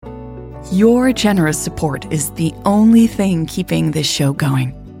Your generous support is the only thing keeping this show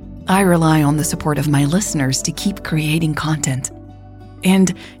going. I rely on the support of my listeners to keep creating content.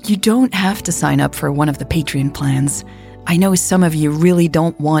 And you don't have to sign up for one of the Patreon plans. I know some of you really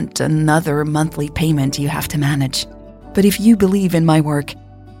don't want another monthly payment you have to manage. But if you believe in my work,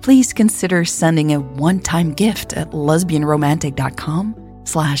 please consider sending a one-time gift at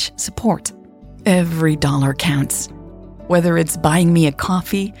lesbianromantic.com/support. Every dollar counts. Whether it's buying me a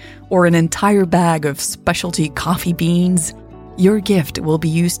coffee or an entire bag of specialty coffee beans, your gift will be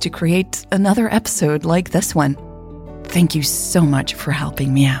used to create another episode like this one. Thank you so much for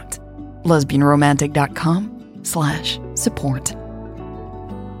helping me out. lesbianromantic.com/support.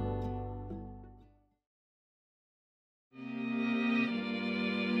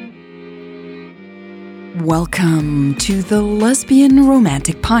 Welcome to the Lesbian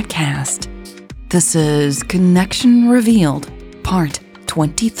Romantic Podcast. This is Connection Revealed, Part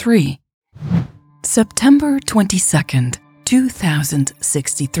 23. September 22nd,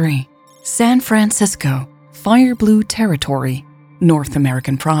 2063. San Francisco, Fire Blue Territory, North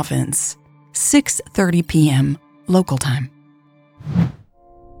American Province. 6:30 p.m. local time.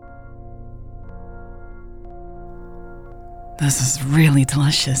 This is really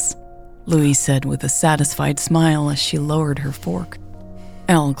delicious, Louise said with a satisfied smile as she lowered her fork.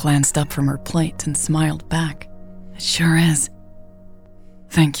 Elle glanced up from her plate and smiled back. It sure is.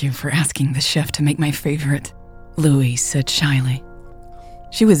 Thank you for asking the chef to make my favorite, Louise said shyly.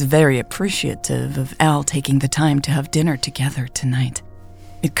 She was very appreciative of Elle taking the time to have dinner together tonight.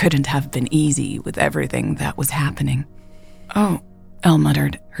 It couldn't have been easy with everything that was happening. Oh, Elle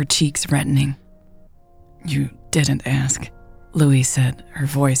muttered, her cheeks reddening. You didn't ask, Louise said, her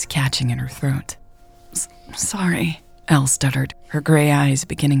voice catching in her throat. Sorry, Elle stuttered, her gray eyes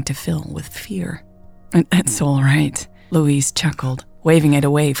beginning to fill with fear. It's all right, Louise chuckled, waving it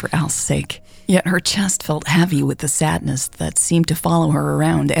away for Elle's sake. Yet her chest felt heavy with the sadness that seemed to follow her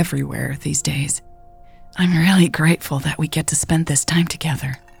around everywhere these days. I'm really grateful that we get to spend this time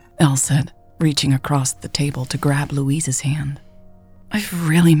together, Elle said, reaching across the table to grab Louise's hand. I've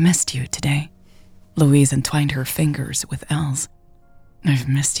really missed you today. Louise entwined her fingers with Elle's. I've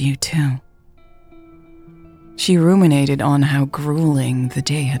missed you too. She ruminated on how grueling the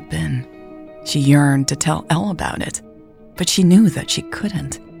day had been. She yearned to tell Elle about it, but she knew that she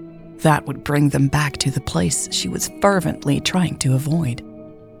couldn't. That would bring them back to the place she was fervently trying to avoid.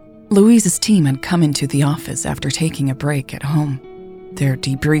 Louise's team had come into the office after taking a break at home. Their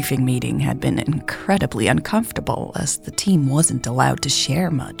debriefing meeting had been incredibly uncomfortable as the team wasn't allowed to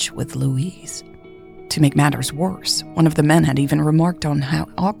share much with Louise. To make matters worse, one of the men had even remarked on how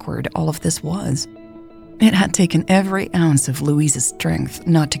awkward all of this was. It had taken every ounce of Louise's strength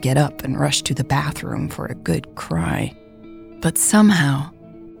not to get up and rush to the bathroom for a good cry. But somehow,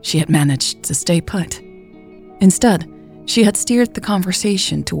 she had managed to stay put. Instead, she had steered the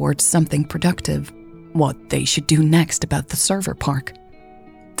conversation towards something productive, what they should do next about the server park.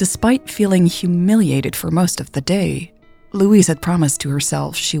 Despite feeling humiliated for most of the day, Louise had promised to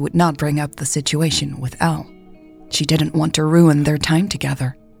herself she would not bring up the situation with Elle. She didn't want to ruin their time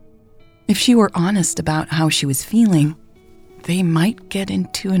together. If she were honest about how she was feeling, they might get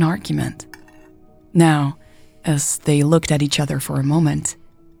into an argument. Now, as they looked at each other for a moment,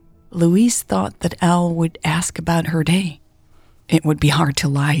 Louise thought that Elle would ask about her day. It would be hard to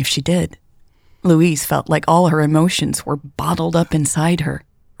lie if she did. Louise felt like all her emotions were bottled up inside her,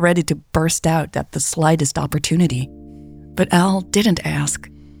 ready to burst out at the slightest opportunity. But Elle didn't ask.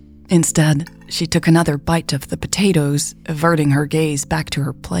 Instead, she took another bite of the potatoes, averting her gaze back to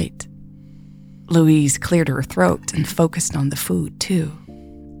her plate. Louise cleared her throat and focused on the food, too.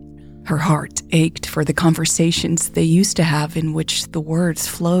 Her heart ached for the conversations they used to have in which the words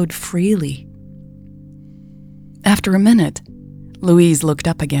flowed freely. After a minute, Louise looked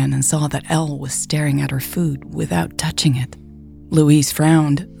up again and saw that Elle was staring at her food without touching it. Louise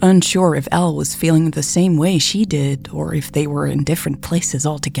frowned, unsure if Elle was feeling the same way she did or if they were in different places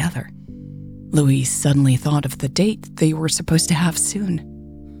altogether. Louise suddenly thought of the date they were supposed to have soon.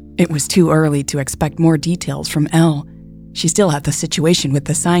 It was too early to expect more details from Elle. She still had the situation with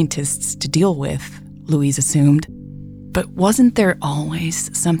the scientists to deal with, Louise assumed. But wasn't there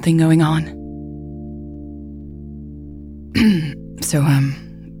always something going on? So,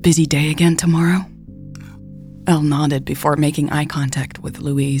 busy day again tomorrow? Elle nodded before making eye contact with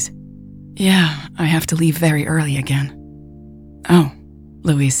Louise. Yeah, I have to leave very early again. Oh,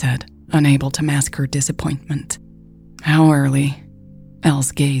 Louise said, unable to mask her disappointment. How early?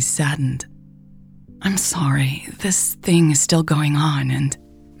 Elle's gaze saddened. I'm sorry, this thing is still going on and...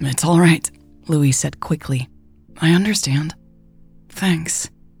 It's all right, Louise said quickly. I understand. Thanks,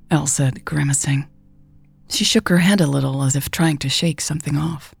 Elle said, grimacing. She shook her head a little as if trying to shake something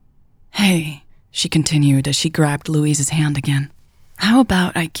off. Hey, she continued as she grabbed Louise's hand again. How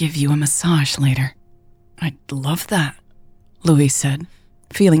about I give you a massage later? I'd love that, Louise said,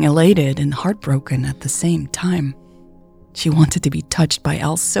 feeling elated and heartbroken at the same time. She wanted to be touched by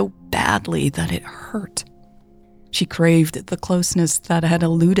Elle so badly that it hurt. She craved the closeness that had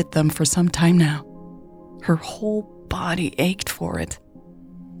eluded them for some time now. Her whole body ached for it.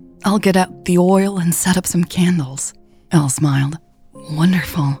 I'll get out the oil and set up some candles, Elle smiled.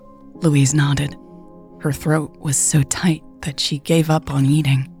 Wonderful, Louise nodded. Her throat was so tight that she gave up on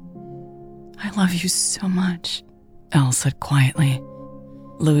eating. I love you so much, Elle said quietly.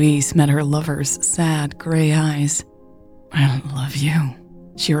 Louise met her lover's sad gray eyes. I love you,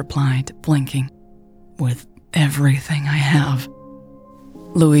 she replied, blinking. With everything I have.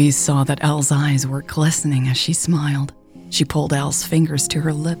 Louise saw that Elle's eyes were glistening as she smiled. She pulled Elle's fingers to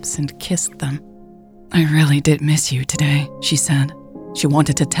her lips and kissed them. I really did miss you today, she said. She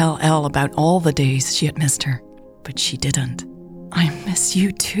wanted to tell Elle about all the days she had missed her, but she didn't. I miss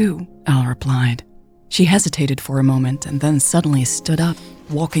you too, Elle replied. She hesitated for a moment and then suddenly stood up,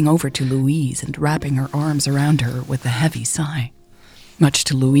 walking over to Louise and wrapping her arms around her with a heavy sigh. Much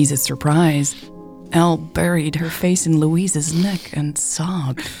to Louise's surprise, Elle buried her face in Louise's neck and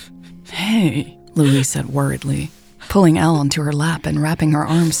sobbed. Hey, Louise said worriedly, pulling Elle onto her lap and wrapping her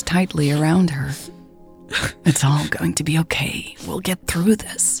arms tightly around her. It's all going to be okay. We'll get through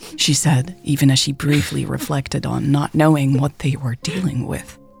this, she said, even as she briefly reflected on not knowing what they were dealing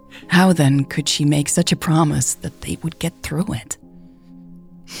with. How then could she make such a promise that they would get through it?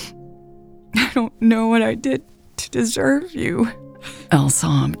 I don't know what I did to deserve you, Elle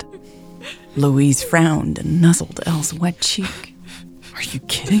sobbed. Louise frowned and nuzzled Elle's wet cheek. Are you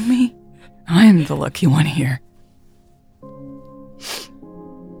kidding me? I'm the lucky one here.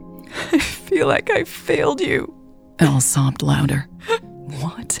 I feel like I failed you, Elle sobbed louder.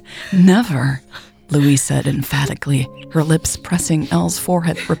 What? Never, Louise said emphatically, her lips pressing Elle's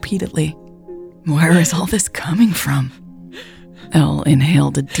forehead repeatedly. Where is all this coming from? Elle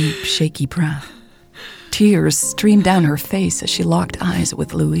inhaled a deep, shaky breath. Tears streamed down her face as she locked eyes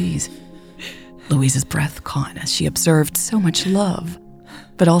with Louise. Louise's breath caught as she observed so much love,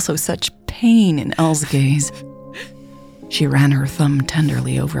 but also such pain in Elle's gaze. She ran her thumb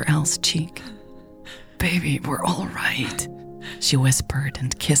tenderly over Elle's cheek. Baby, we're all right, she whispered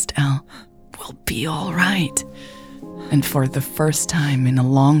and kissed Elle. We'll be all right. And for the first time in a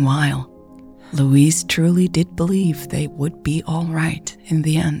long while, Louise truly did believe they would be all right in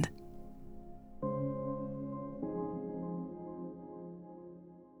the end.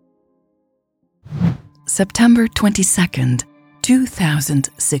 September 22nd,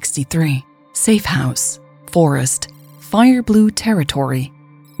 2063. Safe House, Forest, Fire Blue Territory,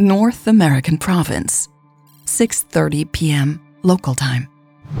 North American Province. 6:30 p.m. local time.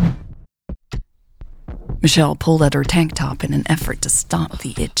 Michelle pulled at her tank top in an effort to stop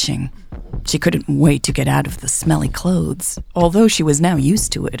the itching. She couldn't wait to get out of the smelly clothes, although she was now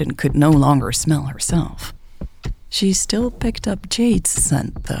used to it and could no longer smell herself. She still picked up Jade's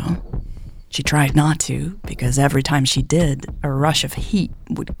scent, though. She tried not to, because every time she did, a rush of heat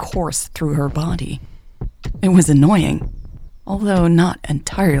would course through her body. It was annoying, although not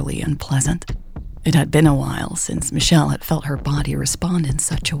entirely unpleasant. It had been a while since Michelle had felt her body respond in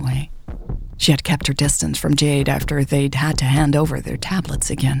such a way. She had kept her distance from Jade after they'd had to hand over their tablets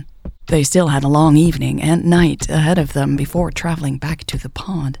again. They still had a long evening and night ahead of them before traveling back to the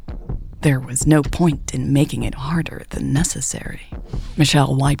pod. There was no point in making it harder than necessary.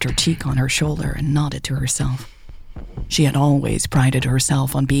 Michelle wiped her cheek on her shoulder and nodded to herself. She had always prided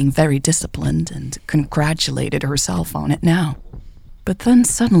herself on being very disciplined and congratulated herself on it now. But then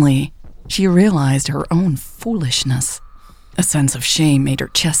suddenly, she realized her own foolishness. A sense of shame made her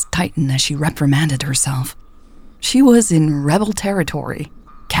chest tighten as she reprimanded herself. She was in rebel territory,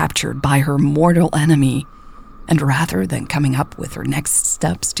 captured by her mortal enemy, and rather than coming up with her next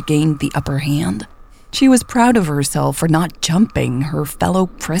steps to gain the upper hand, she was proud of herself for not jumping her fellow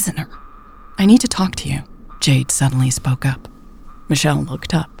prisoner. I need to talk to you, Jade suddenly spoke up. Michelle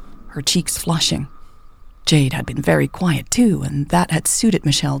looked up, her cheeks flushing. Jade had been very quiet too, and that had suited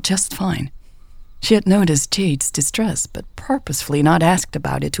Michelle just fine. She had noticed Jade's distress, but purposefully not asked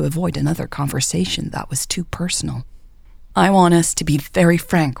about it to avoid another conversation that was too personal. I want us to be very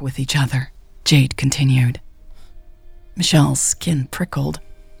frank with each other, Jade continued. Michelle's skin prickled.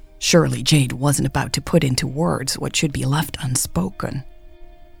 Surely Jade wasn't about to put into words what should be left unspoken.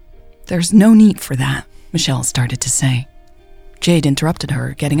 There's no need for that, Michelle started to say. Jade interrupted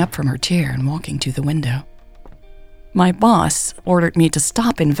her, getting up from her chair and walking to the window. My boss ordered me to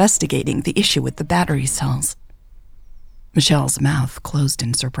stop investigating the issue with the battery cells. Michelle's mouth closed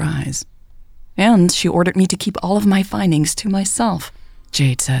in surprise. And she ordered me to keep all of my findings to myself,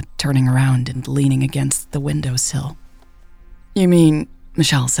 Jade said, turning around and leaning against the windowsill. You mean,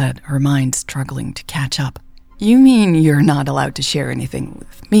 Michelle said, her mind struggling to catch up. You mean you're not allowed to share anything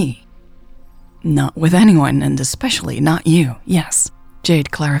with me? Not with anyone, and especially not you, yes,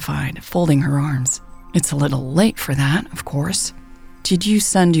 Jade clarified, folding her arms. It's a little late for that, of course. Did you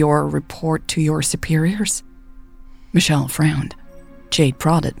send your report to your superiors? Michelle frowned. Jade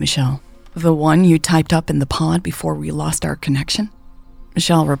prodded Michelle. The one you typed up in the pod before we lost our connection?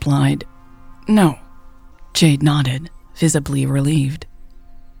 Michelle replied, No. Jade nodded, visibly relieved.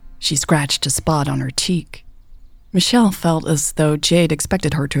 She scratched a spot on her cheek. Michelle felt as though Jade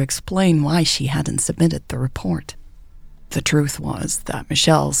expected her to explain why she hadn't submitted the report. The truth was that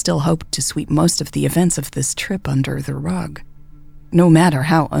Michelle still hoped to sweep most of the events of this trip under the rug, no matter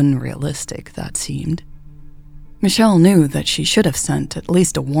how unrealistic that seemed. Michelle knew that she should have sent at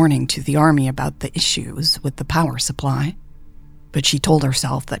least a warning to the army about the issues with the power supply, but she told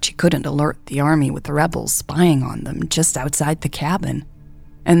herself that she couldn't alert the army with the rebels spying on them just outside the cabin,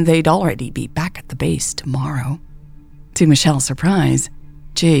 and they'd already be back at the base tomorrow. To Michelle's surprise,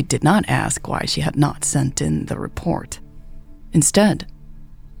 Jade did not ask why she had not sent in the report. Instead,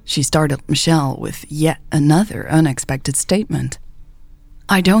 she startled Michelle with yet another unexpected statement.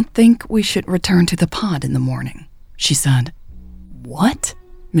 I don't think we should return to the pod in the morning, she said. What?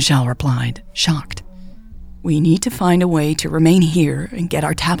 Michelle replied, shocked. We need to find a way to remain here and get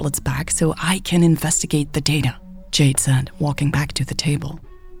our tablets back so I can investigate the data, Jade said, walking back to the table.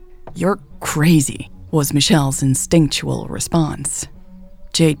 You're crazy, was Michelle's instinctual response.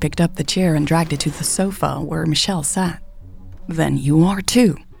 Jade picked up the chair and dragged it to the sofa where Michelle sat. Then you are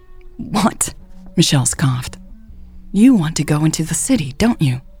too. What? Michelle scoffed. You want to go into the city, don't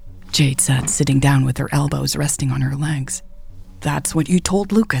you? Jade said, sitting down with her elbows resting on her legs. That's what you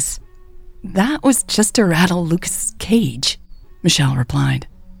told Lucas. That was just to rattle Lucas's cage, Michelle replied.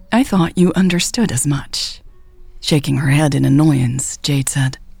 I thought you understood as much. Shaking her head in annoyance, Jade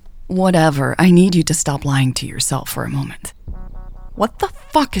said, Whatever, I need you to stop lying to yourself for a moment. What the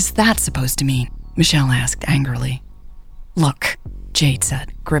fuck is that supposed to mean? Michelle asked angrily. Look, Jade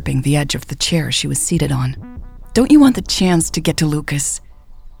said, gripping the edge of the chair she was seated on. Don't you want the chance to get to Lucas?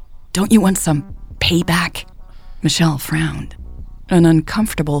 Don't you want some payback? Michelle frowned. An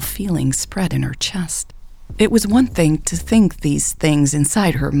uncomfortable feeling spread in her chest. It was one thing to think these things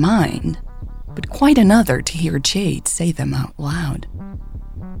inside her mind, but quite another to hear Jade say them out loud.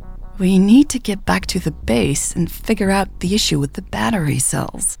 We need to get back to the base and figure out the issue with the battery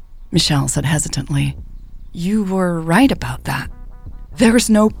cells, Michelle said hesitantly. You were right about that. There's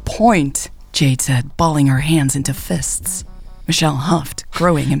no point, Jade said, balling her hands into fists. Michelle huffed,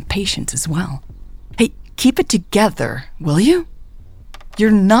 growing impatient as well. Hey, keep it together, will you?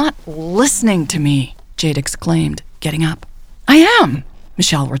 You're not listening to me, Jade exclaimed, getting up. I am,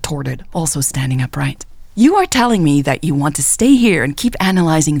 Michelle retorted, also standing upright. You are telling me that you want to stay here and keep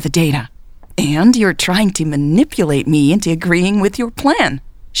analyzing the data. And you're trying to manipulate me into agreeing with your plan,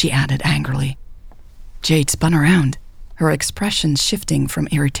 she added angrily. Jade spun around, her expression shifting from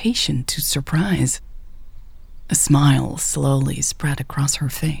irritation to surprise. A smile slowly spread across her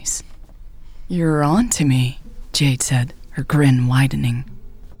face. You're on to me, Jade said, her grin widening.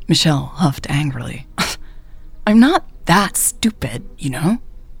 Michelle huffed angrily. I'm not that stupid, you know?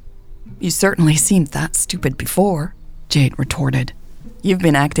 You certainly seemed that stupid before, Jade retorted. You've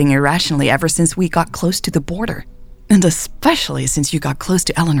been acting irrationally ever since we got close to the border, and especially since you got close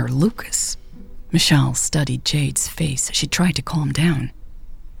to Eleanor Lucas. Michelle studied Jade's face as she tried to calm down.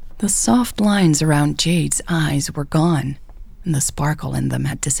 The soft lines around Jade's eyes were gone, and the sparkle in them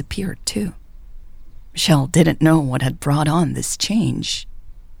had disappeared too. Michelle didn't know what had brought on this change,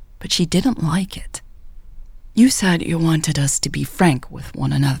 but she didn't like it. You said you wanted us to be frank with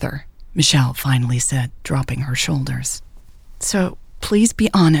one another, Michelle finally said, dropping her shoulders. So please be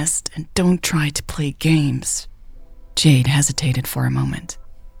honest and don't try to play games. Jade hesitated for a moment,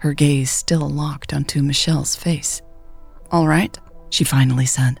 her gaze still locked onto Michelle's face. All right, she finally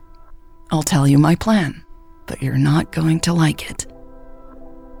said. I'll tell you my plan, but you're not going to like it.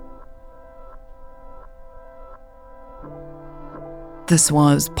 This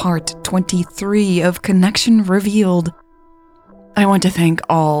was part 23 of Connection Revealed. I want to thank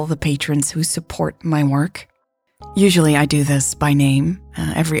all the patrons who support my work. Usually I do this by name,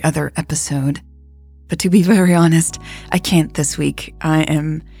 every other episode. But to be very honest, I can't this week. I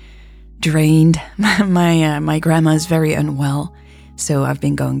am drained. My grandma is very unwell, so I've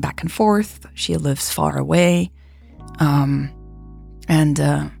been going back and forth. She lives far away. And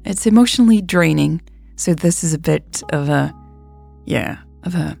it's emotionally draining. So this is a bit of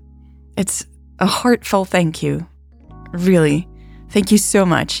it's a heartfelt thank you. Really, thank you so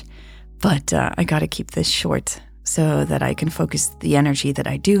much. But I gotta keep this short so that I can focus the energy that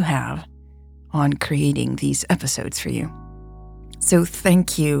I do have on creating these episodes for you. So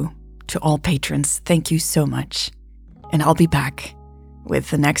thank you to all patrons. Thank you so much. And I'll be back with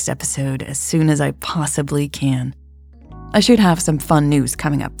the next episode as soon as I possibly can. I should have some fun news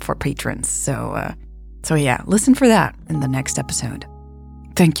coming up for patrons. So yeah, listen for that in the next episode.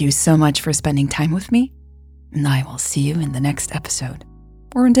 Thank you so much for spending time with me. And I will see you in the next episode.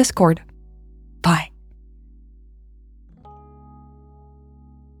 Or in Discord. Bye.